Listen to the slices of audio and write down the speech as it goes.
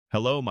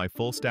Hello, my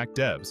full-stack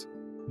devs.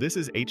 This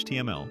is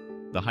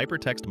HTML, the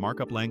hypertext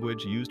markup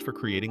language used for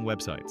creating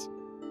websites.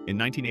 In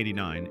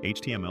 1989,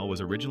 HTML was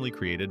originally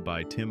created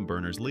by Tim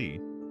Berners-Lee,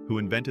 who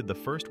invented the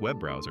first web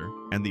browser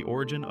and the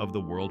origin of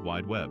the World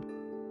Wide Web.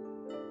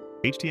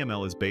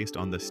 HTML is based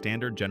on the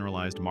standard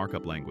generalized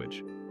markup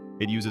language.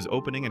 It uses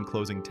opening and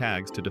closing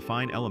tags to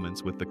define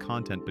elements with the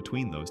content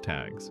between those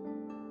tags.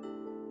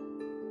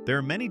 There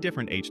are many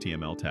different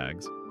HTML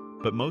tags,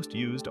 but most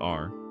used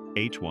are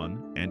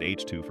H1 and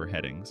H2 for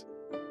headings,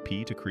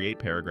 P to create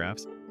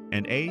paragraphs,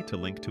 and A to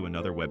link to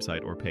another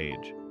website or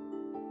page.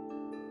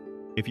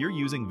 If you're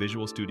using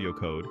Visual Studio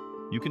Code,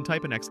 you can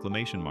type an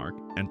exclamation mark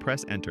and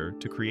press Enter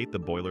to create the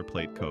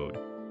boilerplate code,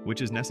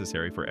 which is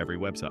necessary for every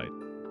website.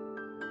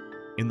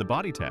 In the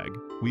body tag,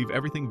 we've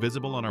everything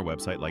visible on our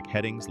website like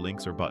headings,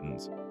 links, or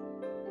buttons.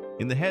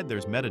 In the head,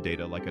 there's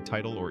metadata like a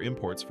title or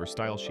imports for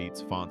style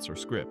sheets, fonts, or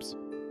scripts.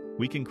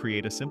 We can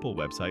create a simple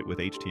website with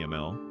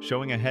HTML,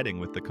 showing a heading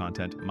with the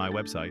content, My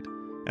Website,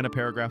 and a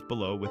paragraph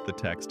below with the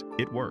text,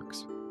 It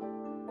Works.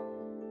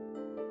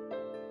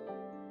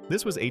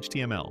 This was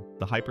HTML,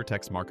 the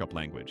hypertext markup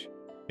language.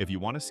 If you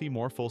want to see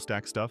more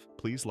full-stack stuff,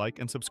 please like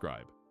and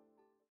subscribe.